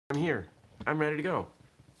I'm here. I'm ready to go.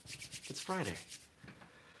 It's Friday.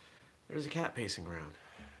 There's a cat pacing around.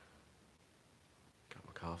 Got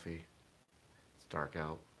my coffee. It's dark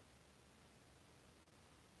out.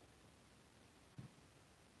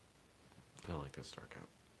 I don't like this dark out.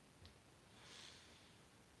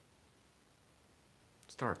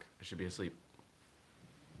 It's dark. I should be asleep.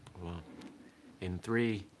 Well, in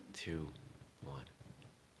 3, 2, 1.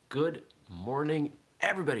 Good morning,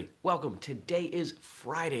 everybody. Welcome. Today is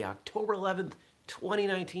Friday, October 11th,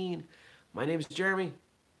 2019. My name is Jeremy,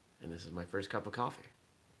 and this is my first cup of coffee.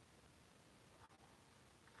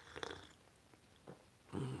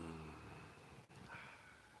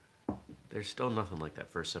 There's still nothing like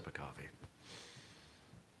that first sip of coffee.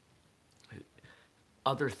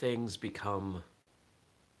 Other things become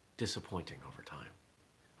disappointing over time.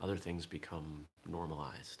 Other things become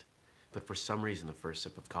normalized. But for some reason, the first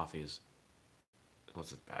sip of coffee is,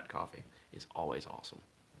 unless it's bad coffee, is always awesome.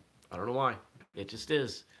 I don't know why. It just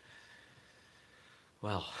is.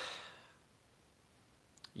 Well,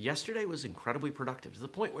 yesterday was incredibly productive to the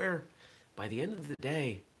point where by the end of the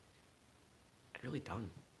day, I'd really done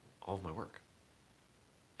all of my work.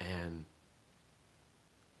 And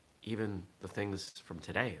even the things from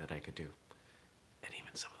today that I could do, and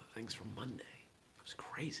even some of the things from Monday. It was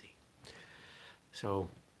crazy. So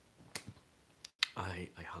I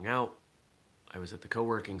hung out. I was at the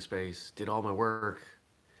co-working space, did all my work,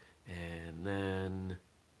 and then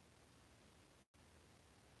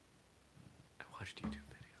I watched YouTube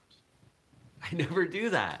videos. I never do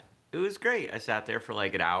that. It was great. I sat there for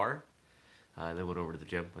like an hour, then went over to the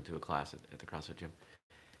gym, went to a class at the CrossFit gym,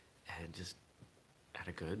 and just had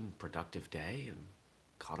a good and productive day and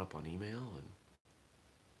caught up on email, and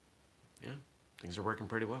yeah, things are working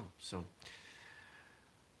pretty well. So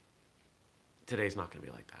today's not going to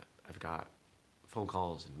be like that. I've got phone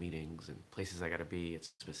calls and meetings and places I got to be at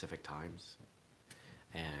specific times,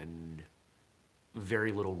 and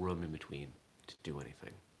very little room in between to do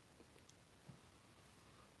anything.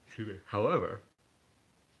 However,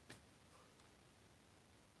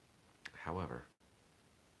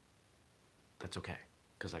 that's okay,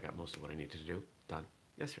 because I got most of what I needed to do done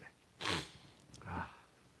yesterday.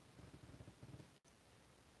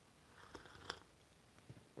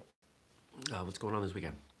 What's going on this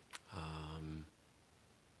weekend?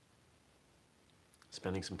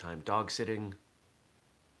 Spending some time dog sitting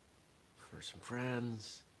for some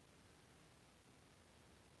friends,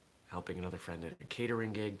 helping another friend at a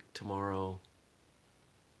catering gig tomorrow,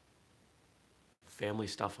 family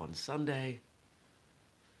stuff on Sunday.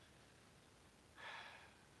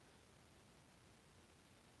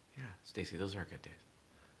 Yeah, Stacy, those are good days.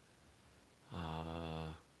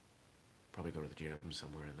 Probably go to the gym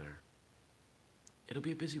somewhere in there. It'll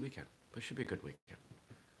be a busy weekend, but it should be a good weekend.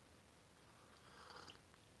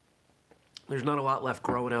 There's not a lot left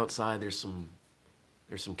growing outside. There's some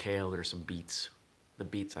kale, there's some beets. The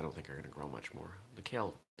beets I don't think are gonna grow much more. The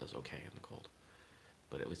kale does okay in the cold,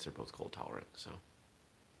 but at least they're both cold tolerant, so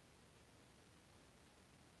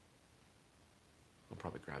I'll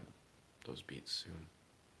probably grab those beets soon.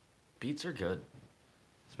 Beets are good,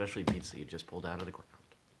 especially beets that you just pulled out of the ground.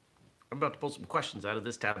 I'm about to pull some questions out of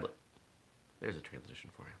this tablet. There's a transition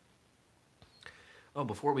for you. Oh,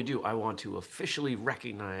 before we do, I want to officially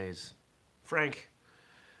recognize Frank,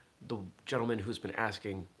 the gentleman who's been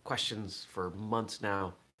asking questions for months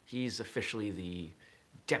now. He's officially the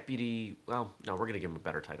deputy, well, no, we're going to give him a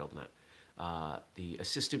better title than that. The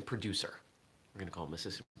assistant producer. We're going to call him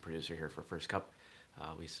assistant producer here for First Cup.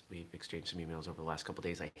 We've exchanged some emails over the last couple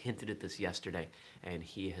days. I hinted at this yesterday, and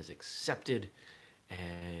he has accepted,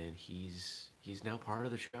 and he's now part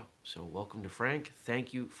of the show. So welcome to Frank.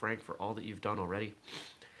 Thank you, Frank, for all that you've done already.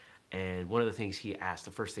 And one of the things he asked,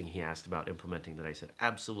 the first thing he asked about implementing that I said,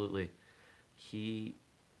 absolutely. He's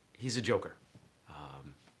a joker.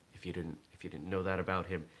 If you didn't know that about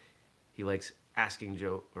him, he likes asking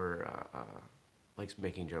likes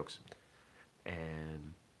making jokes.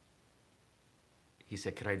 And he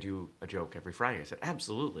said, "Could I do a joke every Friday?" I said,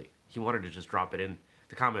 absolutely. He wanted to just drop it in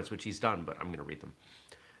the comments, which he's done, but I'm going to read them.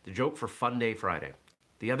 The joke for Fun Day Friday.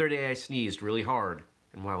 The other day I sneezed really hard,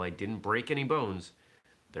 and while I didn't break any bones,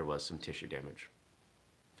 there was some tissue damage.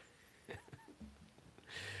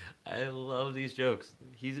 I love these jokes.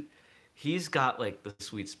 He's got like the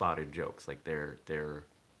sweet spot in jokes. Like they're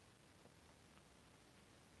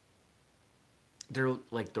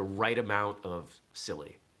like the right amount of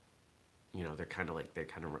silly. You know, they're kind of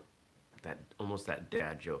that almost that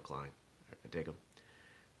dad joke line. I dig them.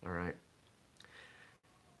 All right.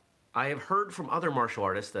 I have heard from other martial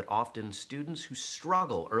artists that often students who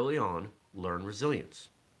struggle early on learn resilience.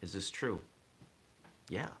 Is this true?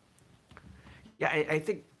 Yeah. Yeah, I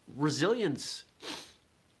think resilience,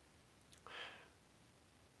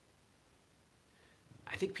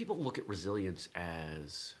 I think people look at resilience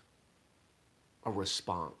as a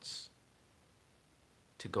response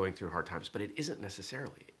to going through hard times, but it isn't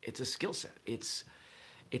necessarily. It's a skill set. It's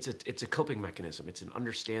a coping mechanism. It's an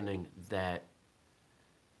understanding that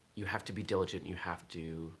you have to be diligent, you have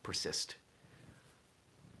to persist.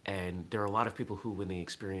 And there are a lot of people who, when they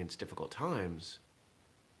experience difficult times,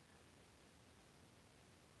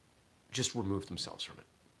 just remove themselves from it.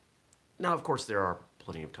 Now, of course, there are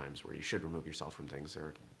plenty of times where you should remove yourself from things. There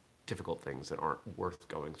are difficult things that aren't worth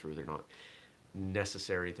going through. They're not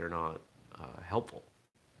necessary. They're not helpful.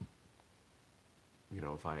 You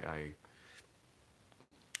know, if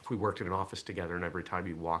we worked in an office together and every time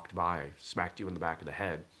you walked by, I smacked you in the back of the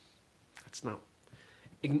head, that's not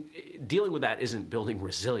dealing with that isn't building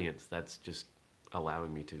resilience. That's just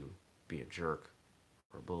allowing me to be a jerk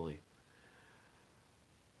or a bully.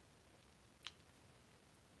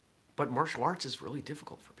 But martial arts is really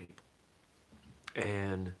difficult for people.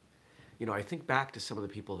 And, you know, I think back to some of the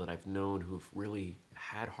people that I've known who've really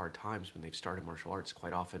had hard times when they've started martial arts.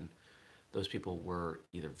 Quite often, those people were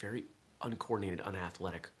either very uncoordinated,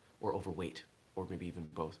 unathletic, or overweight, or maybe even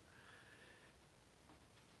both.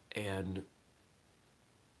 And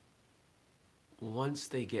once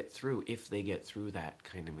they get through, if they get through that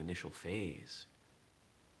kind of initial phase,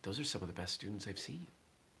 those are some of the best students I've seen.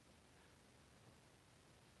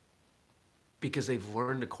 Because they've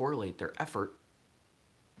learned to correlate their effort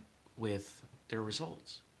with their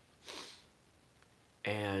results.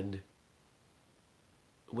 And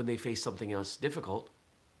when they face something else difficult,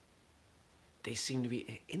 they seem to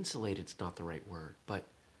be insulated. It's not the right word, but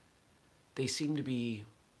they seem to be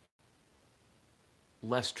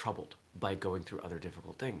less troubled by going through other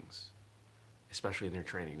difficult things, especially in their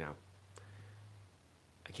training. Now,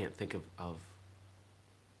 I can't think of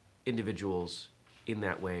individuals in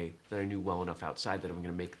that way that I knew well enough outside that I'm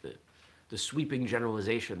going to make the sweeping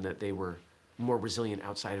generalization that they were more resilient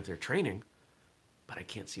outside of their training, but I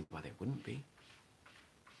can't see why they wouldn't be.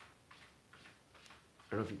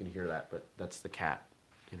 I don't know if you can hear that, but that's the cat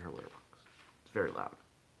in her litter box. It's very loud.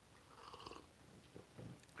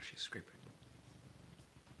 She's scraping.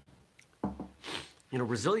 You know,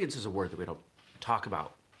 resilience is a word that we don't talk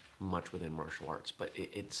about much within martial arts, but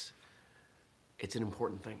it's an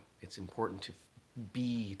important thing. It's important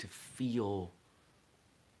to feel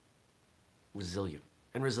resilient.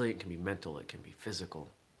 And resilient can be mental, it can be physical.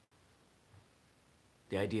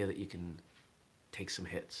 The idea that you can take some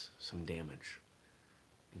hits, some damage,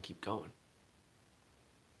 and keep going.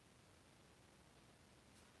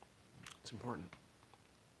 It's important.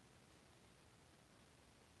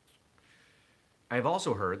 I've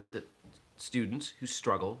also heard that students who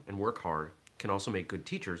struggle and work hard can also make good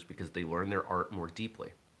teachers because they learn their art more deeply.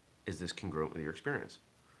 Is this congruent with your experience?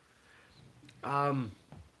 I'm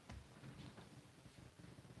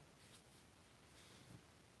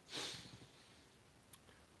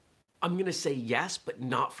going to say yes, but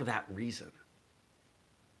not for that reason.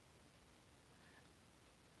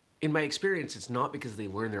 In my experience, it's not because they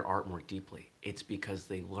learn their art more deeply. It's because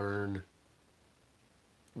they learn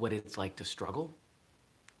what it's like to struggle,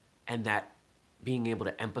 and that being able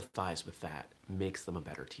to empathize with that makes them a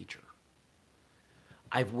better teacher.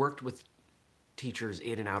 I've worked with teachers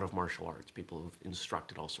in and out of martial arts, people who've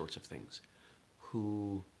instructed all sorts of things,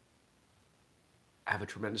 who have a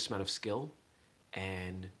tremendous amount of skill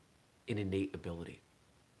and an innate ability.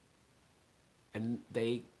 And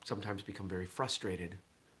they sometimes become very frustrated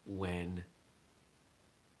when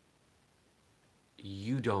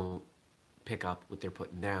you don't pick up what they're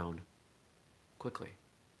putting down quickly,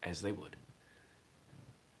 as they would.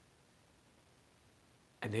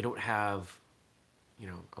 And they don't have, you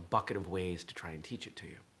know, a bucket of ways to try and teach it to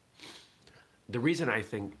you. The reason I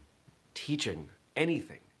think teaching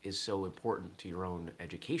anything is so important to your own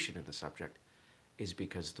education in the subject is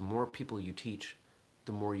because the more people you teach,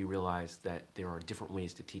 the more you realize that there are different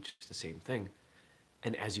ways to teach the same thing.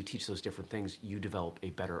 And as you teach those different things, you develop a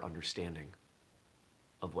better understanding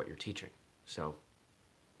of what you're teaching. So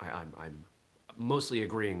I'm mostly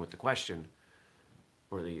agreeing with the question,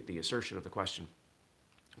 or the assertion of the question,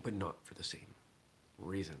 but not for the same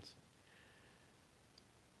reasons.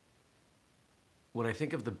 When I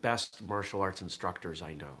think of the best martial arts instructors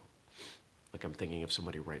I know, like I'm thinking of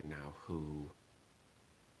somebody right now who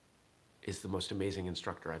is the most amazing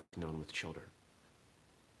instructor I've known with children.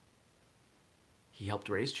 He helped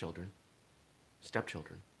raise children,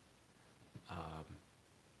 stepchildren.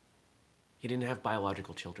 He didn't have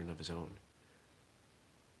biological children of his own.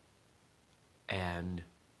 And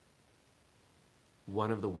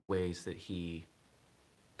one of the ways that he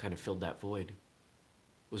kind of filled that void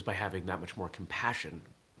was by having that much more compassion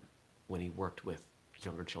when he worked with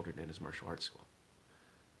younger children in his martial arts school.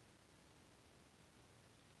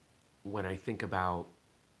 When I think about,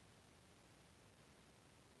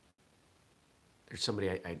 there's somebody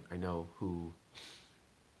I know who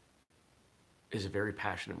is a very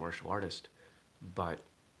passionate martial artist, but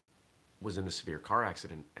was in a severe car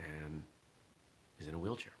accident and is in a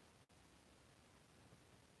wheelchair.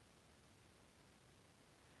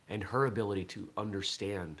 And her ability to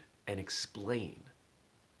understand and explain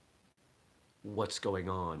what's going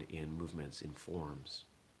on in movements, in forms,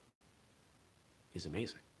 is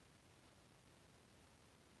amazing.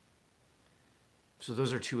 So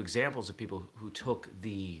those are two examples of people who took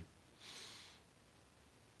the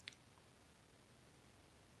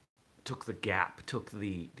gap, took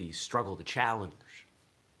the struggle, the challenge,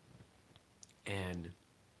 and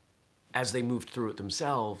as they moved through it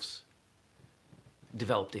themselves,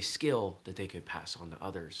 developed a skill that they could pass on to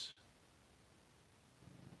others.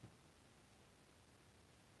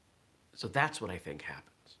 So that's what I think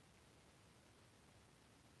happens.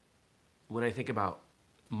 When I think about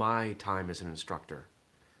my time as an instructor,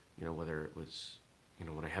 whether it was,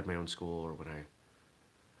 when I had my own school or when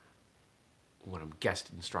I'm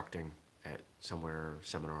guest instructing at somewhere,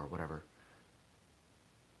 seminar or whatever,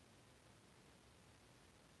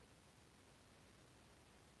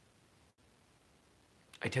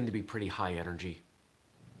 I tend to be pretty high energy.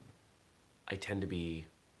 I tend to be,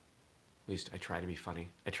 at least I try to be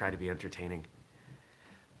funny. I try to be entertaining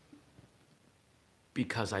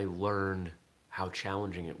because I learned how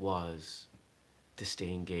challenging it was to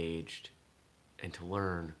stay engaged and to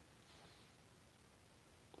learn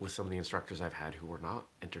with some of the instructors I've had who were not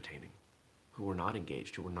entertaining, who were not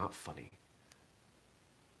engaged, who were not funny.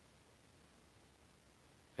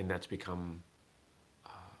 And that's become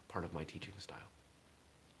part of my teaching style.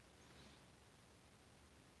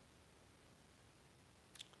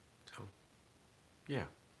 So, yeah.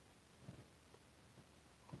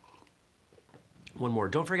 One more.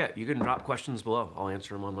 Don't forget, you can drop questions below. I'll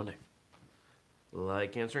answer them on Monday.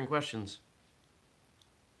 Like answering questions.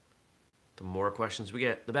 The more questions we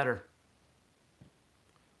get, the better.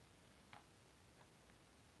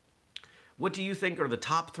 What do you think are the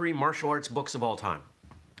top 3 martial arts books of all time?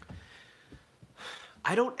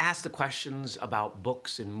 I don't ask the questions about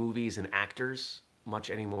books and movies and actors much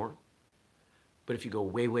anymore. But if you go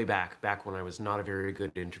way, way back when I was not a very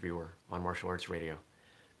good interviewer on Martial Arts Radio,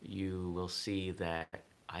 you will see that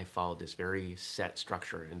I followed this very set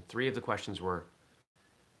structure. And 3 of the questions were,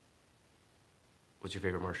 what's your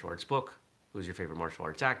favorite martial arts book? Who's your favorite martial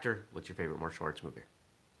arts actor? What's your favorite martial arts movie?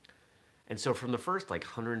 And so from the first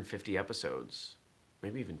 150 episodes,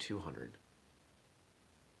 maybe even 200,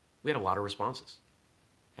 we had a lot of responses.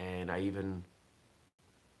 And I even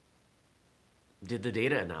did the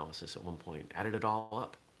data analysis at one point, added it all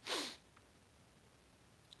up.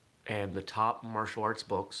 And the top martial arts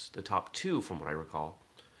books, the top 2 from what I recall,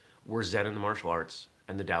 were Zen and the Martial Arts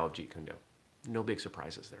and the Tao of Jeet Kune Do. No big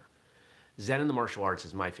surprises there. Zen and the Martial Arts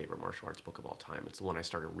is my favorite martial arts book of all time. It's the one I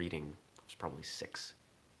started reading, I was probably 6.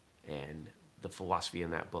 And the philosophy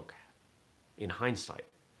in that book, in hindsight,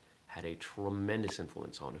 had a tremendous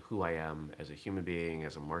influence on who I am as a human being,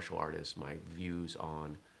 as a martial artist, my views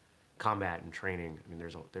on combat and training. I mean,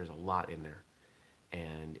 there's a lot in there.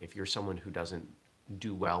 And if you're someone who doesn't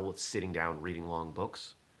do well with sitting down reading long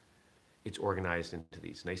books, it's organized into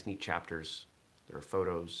these nice, neat chapters. There are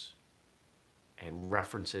photos and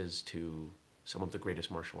references to some of the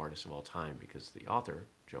greatest martial artists of all time, because the author,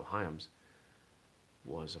 Joe Hyams,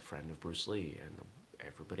 was a friend of Bruce Lee and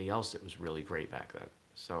everybody else that was really great back then.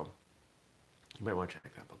 So you might want to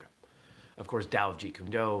check that book out. Of course, Tao of Jeet Kune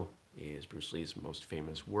Do is Bruce Lee's most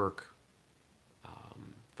famous work.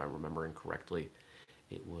 If I'm remembering correctly,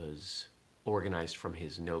 it was organized from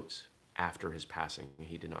his notes after his passing.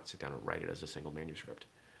 He did not sit down and write it as a single manuscript.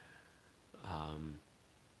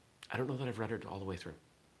 I don't know that I've read it all the way through.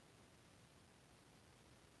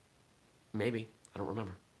 Maybe. I don't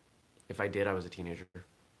remember. If I did, I was a teenager. I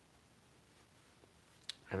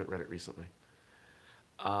haven't read it recently.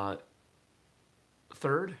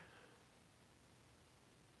 Third,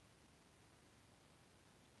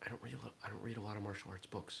 I don't read a lot of martial arts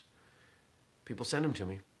books. People send them to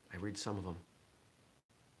me. I read some of them.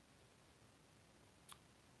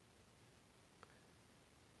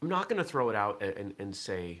 I'm not going to throw it out and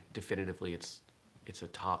say definitively it's a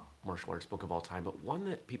top martial arts book of all time, but one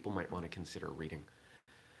that people might want to consider reading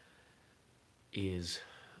is,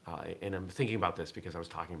 and I'm thinking about this because I was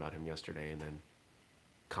talking about him yesterday and then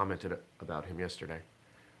commented about him yesterday.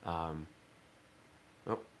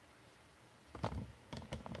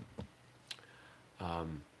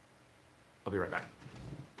 I'll be right back.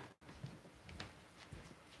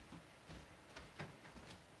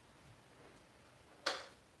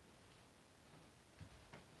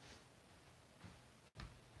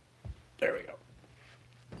 There we go.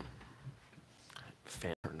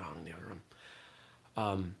 Fan turned on in the other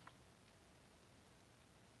room.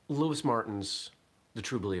 Lewis Martin's The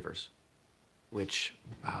True Believers, which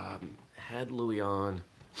had Louis on,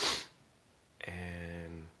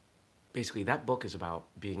 and basically that book is about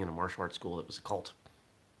being in a martial arts school that was a cult.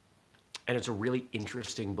 And it's a really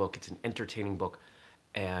interesting book. It's an entertaining book.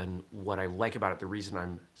 And what I like about it, the reason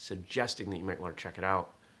I'm suggesting that you might want to check it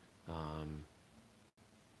out,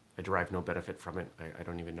 I derive no benefit from it. I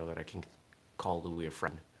don't even know that I can call Louis a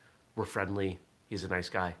friend. We're friendly. He's a nice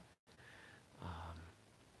guy.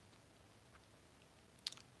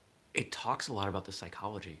 It talks a lot about the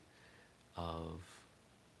psychology of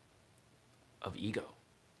ego.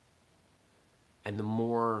 And the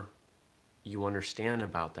more you understand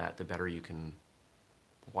about that, the better you can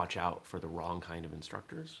watch out for the wrong kind of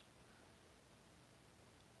instructors.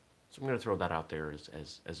 So I'm going to throw that out there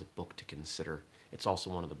as a book to consider. It's also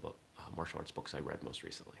one of the martial arts books I read most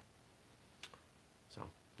recently. So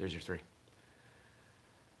there's your 3.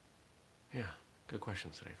 Yeah, good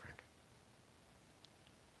questions today, Frank.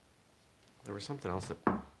 There was something else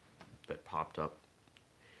that popped up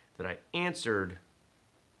that I answered,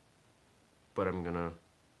 but I'm gonna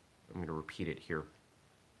repeat it here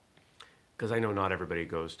because I know not everybody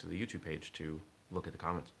goes to the YouTube page to look at the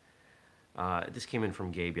comments. This came in from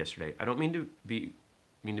Gabe yesterday. I don't mean to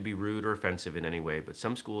be rude or offensive in any way, but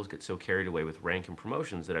some schools get so carried away with rank and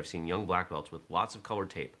promotions that I've seen young black belts with lots of colored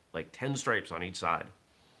tape, like 10 stripes on each side.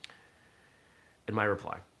 And my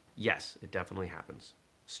reply, yes, it definitely happens.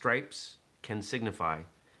 Stripes can signify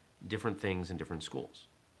different things in different schools.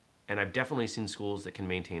 And I've definitely seen schools that can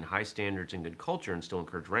maintain high standards and good culture and still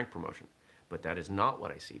encourage rank promotion, but that is not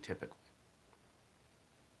what I see typically.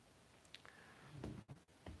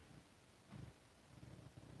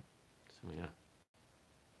 So yeah,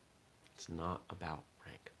 it's not about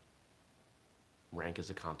rank. Rank is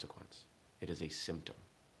a consequence. It is a symptom,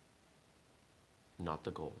 not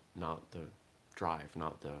the goal, not the drive,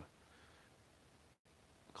 not the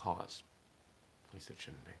cause. At least it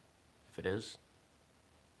shouldn't be. If it is,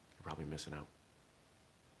 you're probably missing out.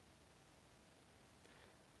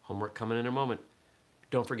 Homework coming in a moment.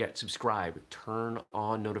 Don't forget, subscribe, turn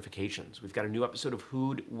on notifications. We've got a new episode of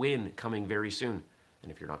Who'd Win coming very soon.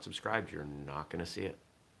 And if you're not subscribed, you're not going to see it.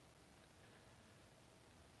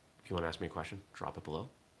 If you want to ask me a question, drop it below.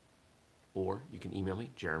 Or you can email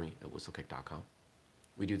me, jeremy@whistlekick.com.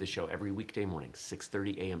 We do the show every weekday morning,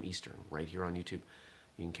 6:30 a.m. Eastern, right here on YouTube.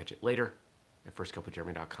 You can catch it later at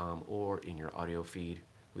firstcupwithjeremy.com or in your audio feed.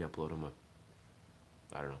 We upload them,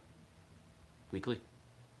 I don't know, weekly.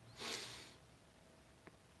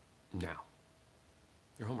 Now,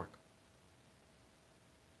 your homework.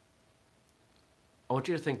 I want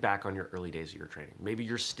you to think back on your early days of your training. Maybe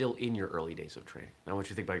you're still in your early days of training. I want you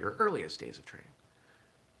to think about your earliest days of training.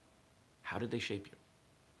 How did they shape you?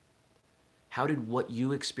 How did what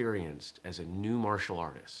you experienced as a new martial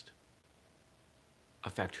artist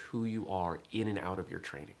affect who you are in and out of your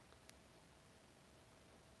training?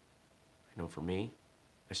 I know for me,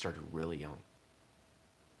 I started really young.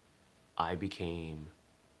 I became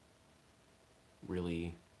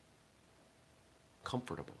really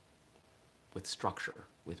comfortable with structure,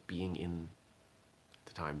 with being in, at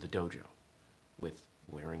the time, the dojo, with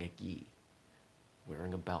wearing a gi,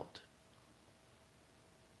 wearing a belt,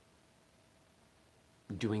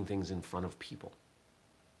 doing things in front of people.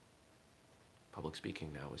 Public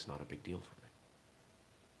speaking now is not a big deal for me.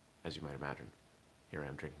 As you might imagine, here I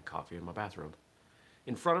am drinking coffee in my bathrobe,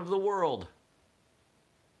 in front of the world.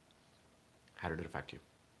 How did it affect you?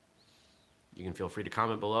 You can feel free to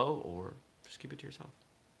comment below or just keep it to yourself.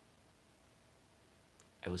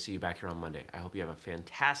 I will see you back here on Monday. I hope you have a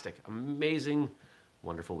fantastic, amazing,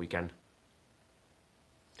 wonderful weekend.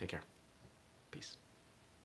 Take care. Peace.